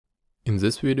In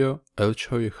this video, I'll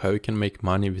show you how you can make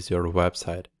money with your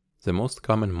website. The most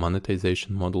common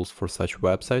monetization models for such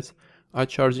websites are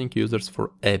charging users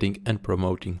for adding and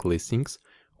promoting listings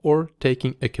or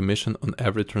taking a commission on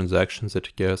every transaction that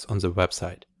occurs on the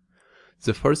website.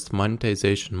 The first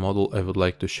monetization model I would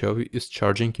like to show you is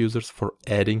charging users for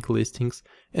adding listings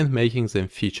and making them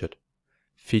featured.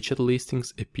 Featured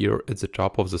listings appear at the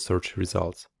top of the search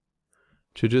results.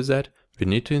 To do that, we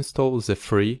need to install the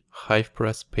free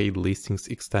HivePress paid listings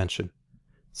extension.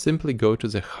 Simply go to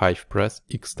the HivePress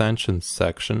extensions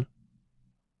section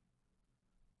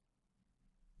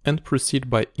and proceed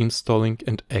by installing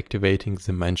and activating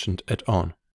the mentioned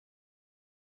add-on.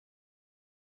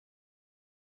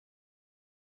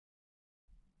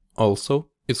 Also,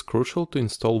 it's crucial to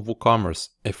install WooCommerce,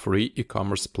 a free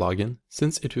e-commerce plugin,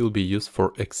 since it will be used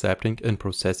for accepting and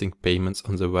processing payments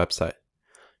on the website.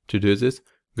 To do this,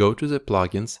 go to the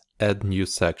Plugins, Add New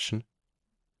section,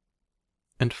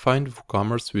 and find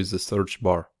WooCommerce with the search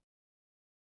bar.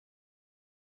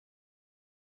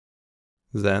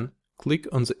 Then, click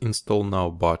on the Install Now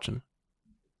button.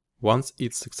 Once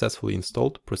it's successfully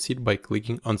installed, proceed by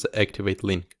clicking on the Activate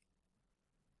link.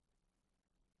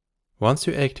 Once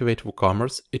you activate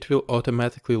WooCommerce, it will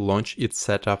automatically launch its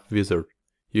setup wizard.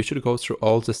 You should go through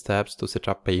all the steps to set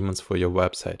up payments for your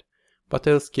website, but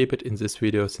I'll skip it in this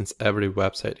video since every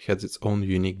website has its own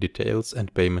unique details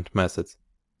and payment methods.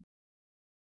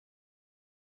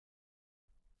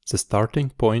 The starting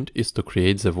point is to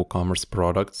create the WooCommerce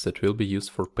products that will be used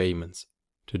for payments.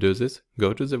 To do this,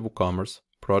 go to the WooCommerce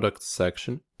Products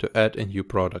section to add a new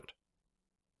product.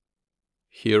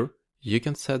 Here, you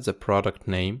can set the product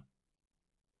name,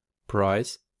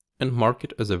 price, and mark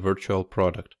it as a virtual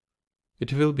product.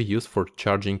 It will be used for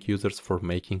charging users for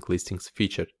making listings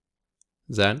featured.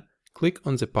 Then, click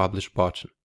on the Publish button.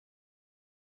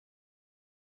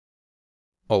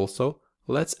 Also,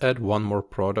 let's add one more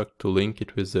product to link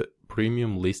it with the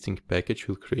premium listing package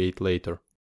we'll create later.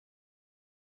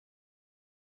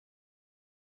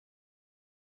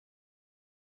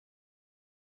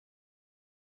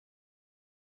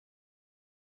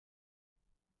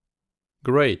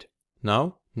 Great!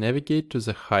 Now, navigate to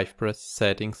the HivePress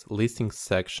Settings Listings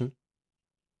section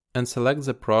and select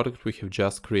the product we have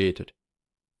just created.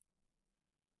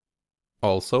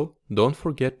 Also, don't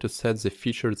forget to set the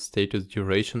featured status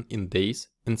duration in days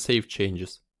and save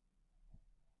changes.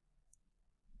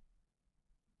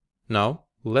 Now,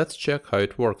 let's check how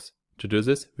it works. To do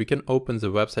this, we can open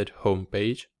the website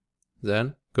homepage,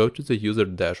 then go to the user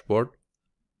dashboard,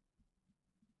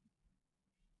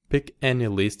 pick any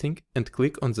listing and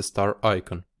click on the star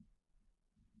icon.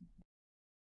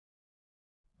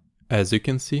 As you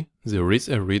can see, there is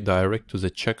a redirect to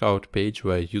the checkout page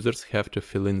where users have to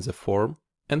fill in the form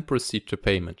and proceed to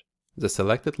payment. The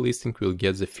selected listing will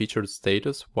get the featured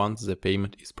status once the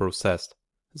payment is processed.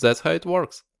 That's how it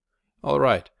works.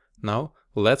 Alright, now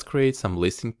let's create some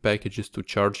listing packages to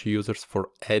charge users for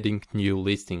adding new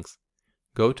listings.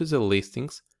 Go to the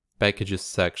Listings, Packages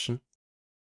section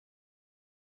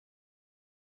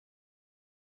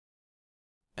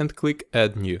and click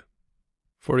Add New.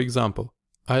 For example,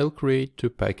 I'll create two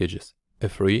packages, a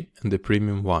free and a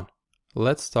premium one.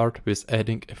 Let's start with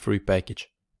adding a free package.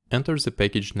 Enter the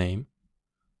package name,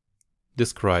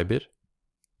 describe it,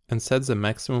 and set the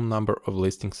maximum number of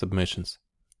listing submissions.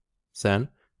 Then,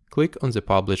 click on the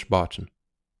Publish button.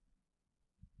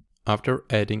 After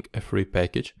adding a free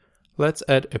package, let's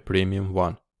add a premium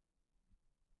one.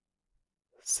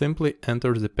 Simply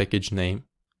enter the package name,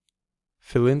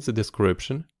 fill in the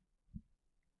description,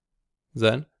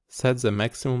 then set the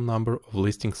maximum number of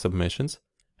listing submissions,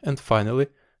 and finally,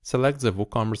 select the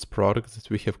WooCommerce product that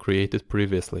we have created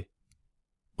previously.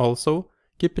 Also,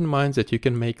 keep in mind that you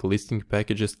can make listing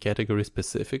packages category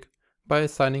specific by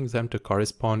assigning them to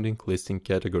corresponding listing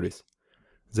categories.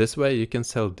 This way you can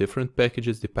sell different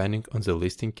packages depending on the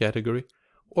listing category,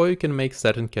 or you can make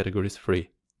certain categories free.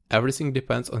 Everything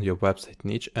depends on your website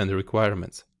niche and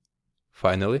requirements.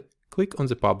 Finally, click on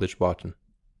the Publish button.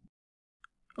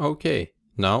 Okay,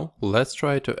 now let's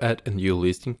try to add a new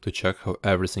listing to check how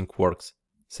everything works.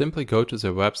 Simply go to the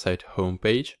website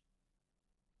homepage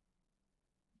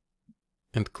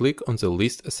and click on the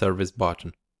List a Service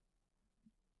button.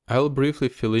 I'll briefly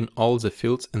fill in all the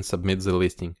fields and submit the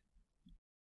listing.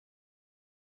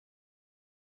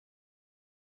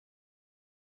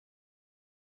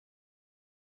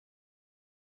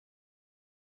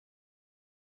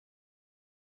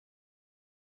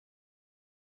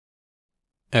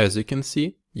 As you can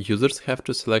see, users have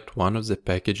to select one of the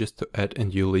packages to add a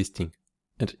new listing,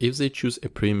 and if they choose a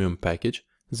premium package,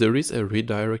 there is a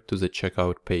redirect to the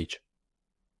checkout page.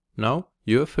 Now,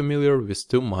 You are familiar with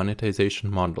two monetization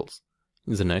models.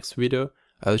 In the next video,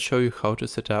 I'll show you how to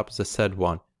set up the said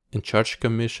one and charge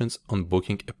commissions on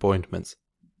booking appointments.